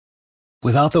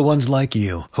Without the ones like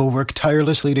you, who work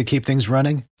tirelessly to keep things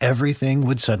running, everything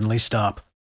would suddenly stop.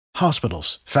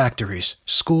 Hospitals, factories,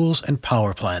 schools, and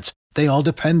power plants, they all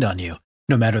depend on you.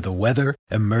 No matter the weather,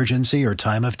 emergency, or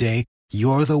time of day,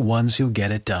 you're the ones who get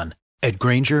it done. At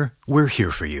Grainger, we're here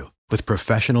for you with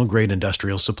professional-grade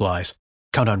industrial supplies.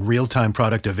 Count on real-time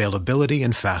product availability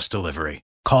and fast delivery.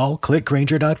 Call,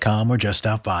 clickgrainger.com, or just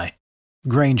stop by.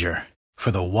 Grainger, for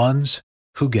the ones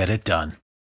who get it done.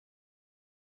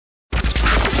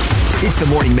 It's the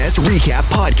Morning Mess Recap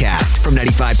Podcast from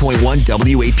 95.1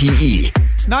 WAPE.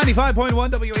 95.1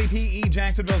 WAPE,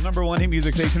 Jacksonville's number one hit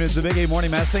music station. Is the Big A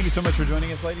Morning Mess. Thank you so much for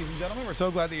joining us, ladies and gentlemen. We're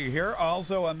so glad that you're here.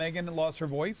 Also, Meghan lost her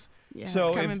voice. Yeah, so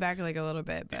it's coming back like a little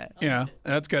bit, but yeah,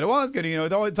 that's good. Well, that's good. You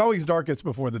know, it's always darkest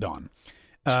before the dawn.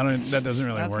 That doesn't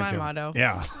really that's work. my motto.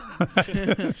 Yeah,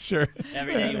 sure.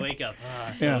 Every day you wake up,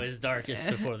 it's darkest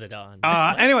before the dawn.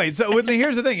 Anyway, so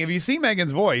here's the thing: if you see Megan's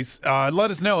voice,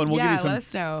 let us know, and we'll give you some. Let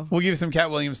us know. We'll give you some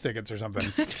Cat Williams tickets or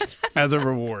something as a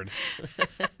reward.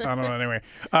 I don't know. Anyway,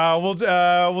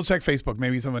 we'll check Facebook.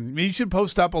 Maybe you should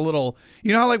post up a little.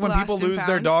 You know how like when Lost people and lose their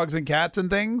found? dogs and cats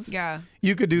and things. Yeah.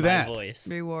 You could do My that. voice.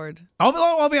 Reward.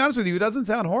 I'll be honest with you. It doesn't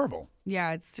sound horrible.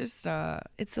 Yeah, it's just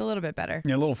it's a little bit better.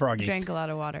 Yeah, a little froggy. Drank a lot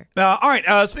of water. All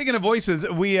right. Speaking of voices,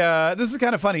 this is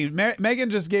kind of funny. Megan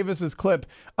just gave us this clip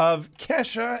of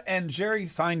Kesha and Jerry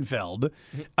Seinfeld.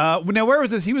 Now, where was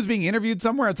this? He was being interviewed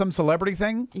somewhere at some celebrity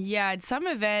thing. Yeah, it's some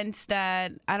event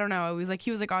that I don't know. It was like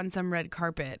he was like on some red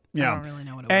carpet. Yeah. I don't really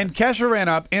know what it And was. Kesha ran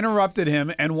up, interrupted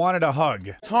him, and wanted a hug.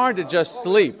 It's hard to just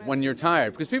sleep when you're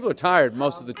tired because people are tired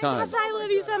most of the time. Gosh, I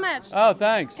love you so much. Oh,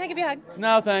 thanks. Can I give you a hug?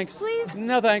 No, thanks. Please?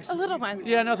 No, thanks. A little one.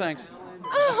 Yeah, no, thanks.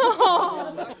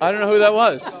 Oh. I don't know who that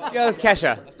was. Yeah, that's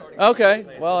Kesha. Okay.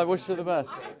 Well, I wish her the best.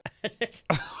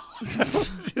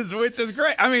 Which is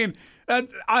great. I mean,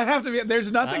 I have to be.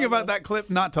 There's nothing about that clip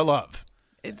not to love.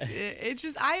 It's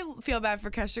just I feel bad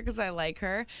for Kesha because I like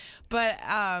her, but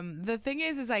the thing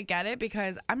is I get it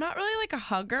because I'm not really like a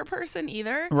hugger person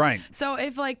either. Right. So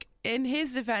if like in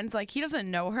his defense, like he doesn't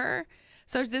know her.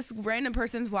 So if this random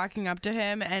person's walking up to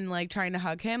him and like trying to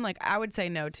hug him, like I would say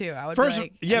no too. I would First, be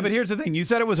like, yeah, but here's the thing. You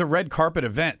said it was a red carpet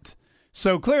event.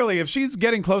 So clearly, if she's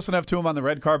getting close enough to him on the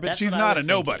red carpet, That's she's what I not a was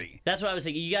nobody. thinking. That's what I was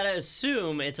thinking. You gotta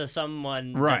assume it's a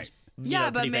someone. Right. That's,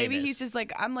 yeah, but pretty maybe famous. he's just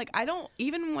like I'm like I don't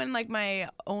even when like my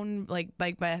own like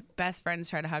my best friends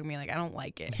try to hug me, like I don't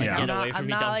like it. Like, Yeah. I'm Get not, away from I'm me,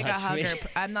 not don't like a touch me. hugger.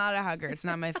 I'm not a hugger. It's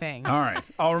not my thing. All right.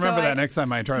 I'll remember So that next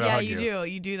time I try to hug you. Yeah,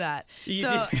 you do that. You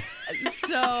so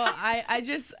I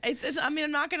just it's I mean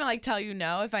I'm not gonna like tell you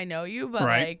no if I know you, but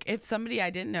Right. like if somebody I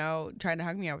didn't know tried to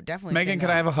hug me, I would definitely. Megan, can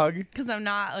I have a hug? Because I'm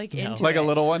not like into Like it. a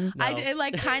little one? No. It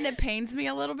like kind of pains me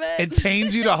a little bit. It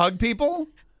pains you to hug people?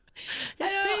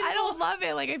 I don't love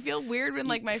it. Like I feel weird when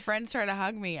like my friends try to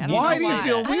hug me. I don't Why know do you why.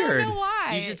 feel I weird? don't know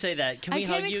why. You should say that. Can I we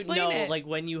can't hug you? explain No, it. like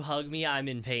when you hug me, I'm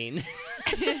in pain.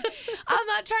 I'm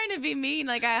not trying to be mean.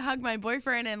 Like I hug my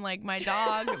boyfriend and like my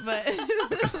dog, but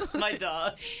My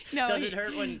dog. no, Does it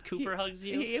hurt when Cooper hugs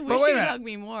you? He But wish wait a he'd minute. hug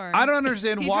me more. I don't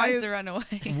understand he why tries to run away.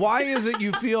 why is it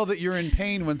you feel that you're in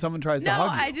pain when someone tries to No,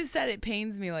 hug you? I just said it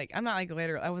pains me. Like I'm not like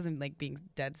literal. I wasn't like being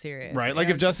dead serious. Right, like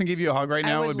if Justin gave you a hug right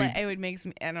now, it would be. It would make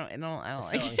me. I don't like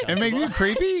it. It makes you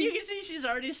creepy. You can see she's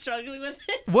already struggling with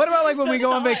it. What about like when we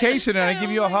go on No, vacation and I give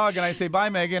don't you a like- hug and I say bye,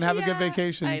 Megan, have a good Yeah,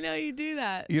 vacation? I know you do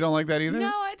that. You don't like that either?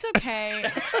 No, it's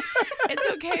okay.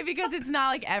 It's okay because it's not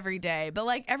like every day. But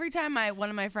like every time one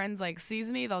of my friends like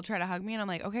sees me, they'll try to hug me, and I'm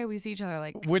like, okay, we see each other.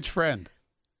 Like Which friend?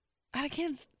 I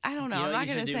can't. I don't know. You know I'm what not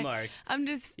you gonna should say. do, Mark? I'm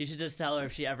just. You should just tell her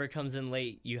if she ever comes in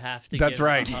late, you have to That's give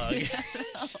right. her a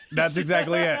hug. That's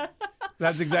exactly it.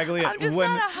 That's exactly it. I'm just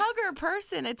not a hugger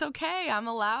person. It's okay. I'm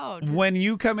allowed. When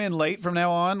you come in late from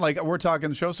now on, like we're talking,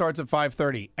 the show starts at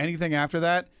 5:30. Anything after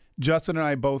that, Justin and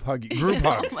I both hug you. Group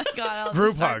hug. Oh my god. I'll Group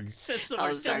just start- hug. That's the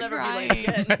I'll worst. She'll start never crying. be late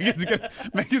again.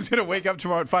 Megan's gonna wake up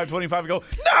tomorrow at 5:25 and go,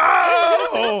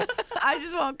 no! I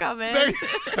just won't come in.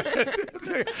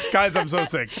 Guys, I'm so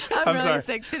sick. I'm really sorry.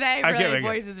 sick today. I can't Really, make it.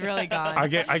 voice is really gone. I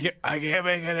can't make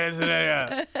it in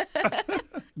today.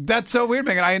 That's so weird,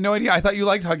 Megan. I had no idea. I thought you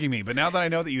liked hugging me, but now that I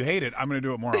know that you hate it, I'm going to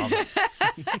do it more often.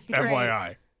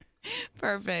 FYI.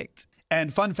 Perfect.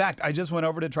 And fun fact, I just went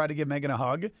over to try to give Megan a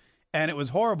hug, and it was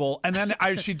horrible. And then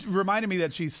she reminded me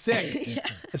that she's sick. Yeah.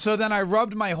 So then I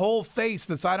rubbed my whole face,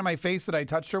 the side of my face that I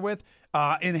touched her with,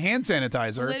 in hand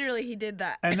sanitizer. Literally, he did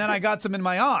that. And then I got some in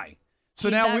my eye. So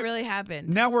now that really happened.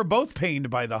 Now we're both pained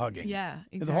by the hugging. Yeah,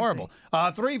 exactly. It's horrible.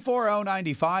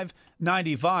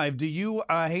 340-9595. Do you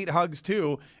hate hugs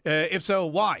too? If so,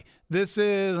 why? This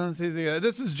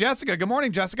is Jessica. Good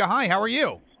morning, Jessica. Hi, how are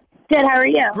you? Good, how are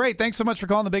you? Great. Thanks so much for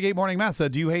calling the Big 8 Morning Mess.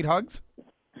 Do you hate hugs?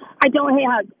 I don't hate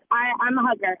hugs. I'm a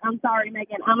hugger. I'm sorry,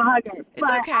 Megan. I'm a hugger. It's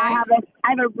but okay. I have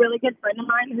a really good friend of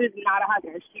mine who's not a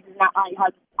hugger. She does not like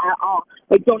hugs at all.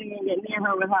 Like, don't even get near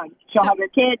her with hugs. She'll hug her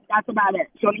kids. That's about it.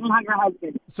 She don't even hug her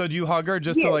husband. So do you hug her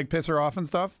just to like piss her off and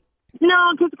stuff? No,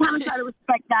 just kind of try to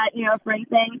respect that, friend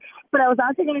thing. But I was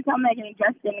also going to tell Megan and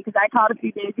Justin, because I called a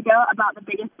few days ago about the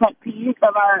biggest pet peeve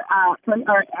of our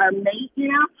mate,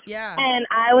 Yeah. And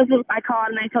I called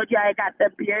and I told you I got the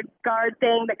beard guard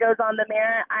thing that goes on the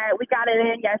mirror. We got it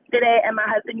in yesterday, and my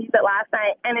husband used it last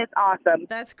night, and it's awesome.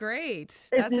 That's great.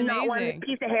 There's That's not one amazing.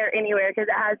 piece of hair anywhere because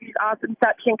it has these awesome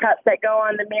suction cups that go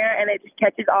on the mirror, and it just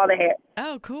catches all the hair.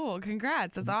 Oh, cool.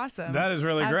 Congrats. That's awesome. That is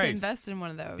really I have great. to invest in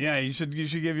one of those. Yeah, you should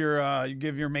give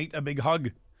your mate a big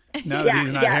hug. Now that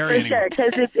he's not yeah, hairy for anymore.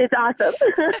 sure, because it's awesome.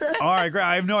 All right, great.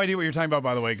 I have no idea what you're talking about,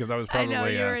 by the way, because I was probably. I know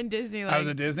you were in Disney. I was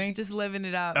at Disney. Just living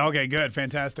it up. Okay, good,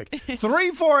 fantastic.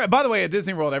 3-4. By the way, at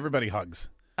Disney World, everybody hugs.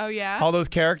 Oh yeah. All those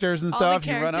characters and All stuff.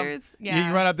 the You run up. characters? Yeah.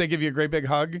 You run up. They give you a great big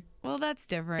hug. Well, that's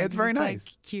different. It's 'cause very nice.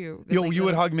 Like, cute. You Like,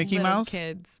 would hug Mickey little Mouse?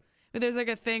 kids. But there's like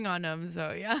a thing on them,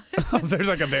 so yeah. There's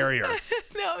like a barrier.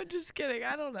 No, just kidding.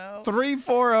 I don't know.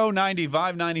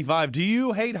 340-9595. Do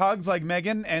you hate hugs like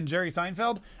Meghan and Jerry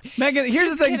Seinfeld? Meghan, here's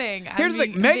Just the thing. kidding. Here's the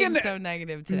thing. I'm being Meghan, so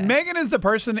negative today. Meghan is the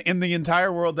person in the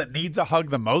entire world that needs a hug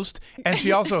the most, and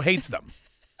she also hates them,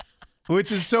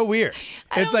 which is so weird.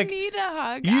 I It's don't like need a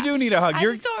hug. you do need a hug. I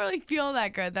just don't really feel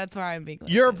that good. That's why I'm being.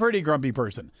 You're a pretty grumpy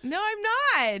person. No, I'm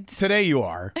not. Today you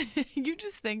are. You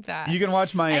just think that. You can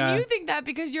watch my. And you think that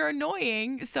because you're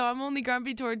annoying, so I'm only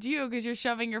grumpy towards you because you're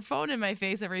shoving your phone in my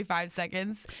face every 5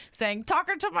 seconds, saying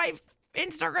 "talking to my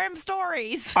Instagram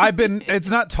stories." It's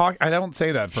not talk. I don't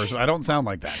say that first. I don't sound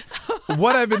like that.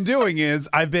 What I've been doing is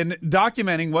I've been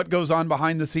documenting what goes on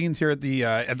behind the scenes here at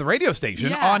the radio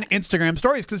station on Instagram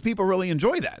stories because people really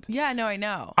enjoy that. Yeah, no, I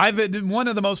know. I've been one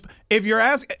of the most. If you're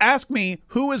ask me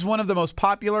who is one of the most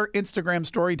popular Instagram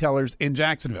storytellers in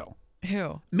Jacksonville.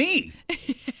 Who? Me.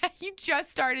 You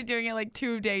just started doing it like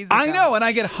 2 days ago. I know, and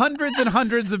I get hundreds and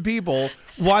hundreds of people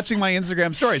watching my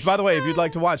Instagram stories. By the way, if you'd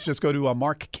like to watch, just go to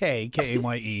Mark K,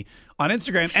 K-A-Y-E, on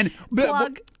Instagram. And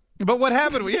Plug. But what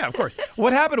happened? Yeah, of course.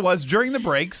 What happened was during the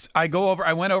breaks, I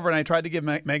went over and I tried to give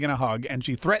Megan a hug, and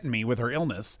she threatened me with her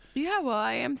illness. Yeah, well,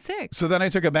 I am sick. So then I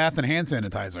took a bath and hand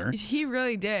sanitizer. He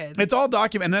really did. It's all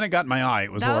documented, and then it got in my eye.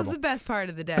 It was That horrible. was the best part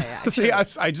of the day, actually. See,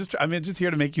 I'm just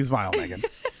here to make you smile, Megan.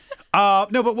 No,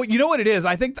 but you know what it is?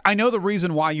 I know the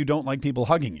reason why you don't like people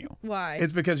hugging you. Why?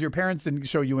 It's because your parents didn't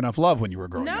show you enough love when you were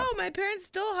growing up. No, my parents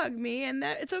still hug me, and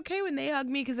it's okay when they hug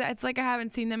me because it's like I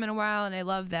haven't seen them in a while, and I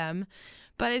love them.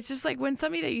 But it's just like when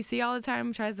somebody that you see all the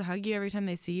time tries to hug you every time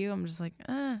they see you, I'm just like,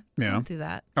 don't do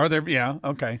that. Are there? Yeah,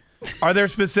 okay. Are there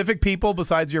specific people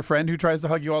besides your friend who tries to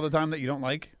hug you all the time that you don't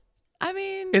like? I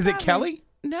mean, Is it probably- Kelly?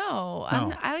 No,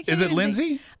 Oh. I can't Is it even Lindsay?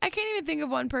 think- I can't even think of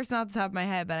one person off the top of my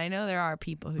head, but I know there are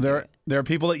people who do There it. are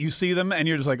people that you see them and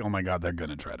you're just like, oh my God, they're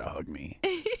gonna try to hug me,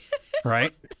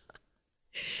 right?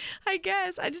 I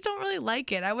guess I just don't really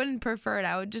like it. I wouldn't prefer it.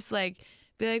 I would just be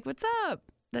like, "What's up?"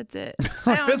 That's it.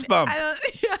 Fist bump.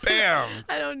 Yeah, Bam.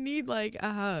 I don't need like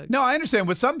a hug. No, I understand.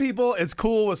 With some people, it's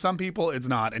cool. With some people, it's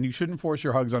not. And you shouldn't force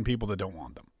your hugs on people that don't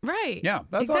want them. Right. Yeah,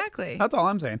 that's exactly. That's all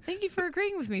I'm saying. Thank you for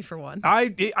agreeing with me for once. I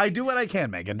do what I can,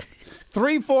 Megan.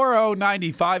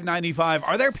 340-9595.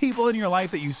 Are there people in your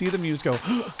life that you see them and you just go,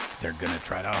 they're going to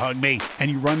try to hug me,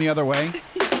 and you run the other way?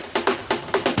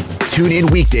 Tune in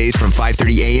weekdays from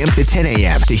 5:30 a.m. to 10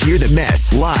 a.m. to hear the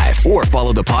mess live or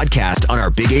follow the podcast on our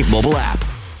Big 8 mobile app.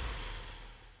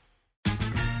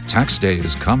 Tax day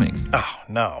is coming. Oh,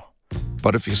 no.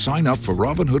 But if you sign up for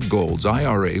Robinhood Gold's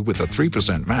IRA with a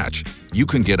 3% match, you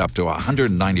can get up to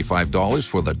 $195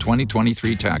 for the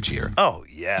 2023 tax year. Oh,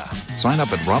 yeah. Sign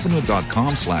up at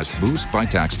Robinhood.com/boost by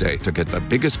tax day to get the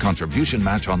biggest contribution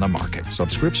match on the market.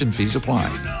 Subscription fees apply.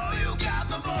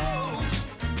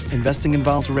 Investing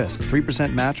involves risk.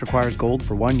 3% match requires gold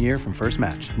for 1 year from first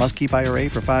match. Must keep IRA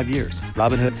for 5 years.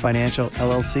 Robinhood Financial,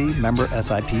 LLC, member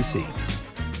SIPC.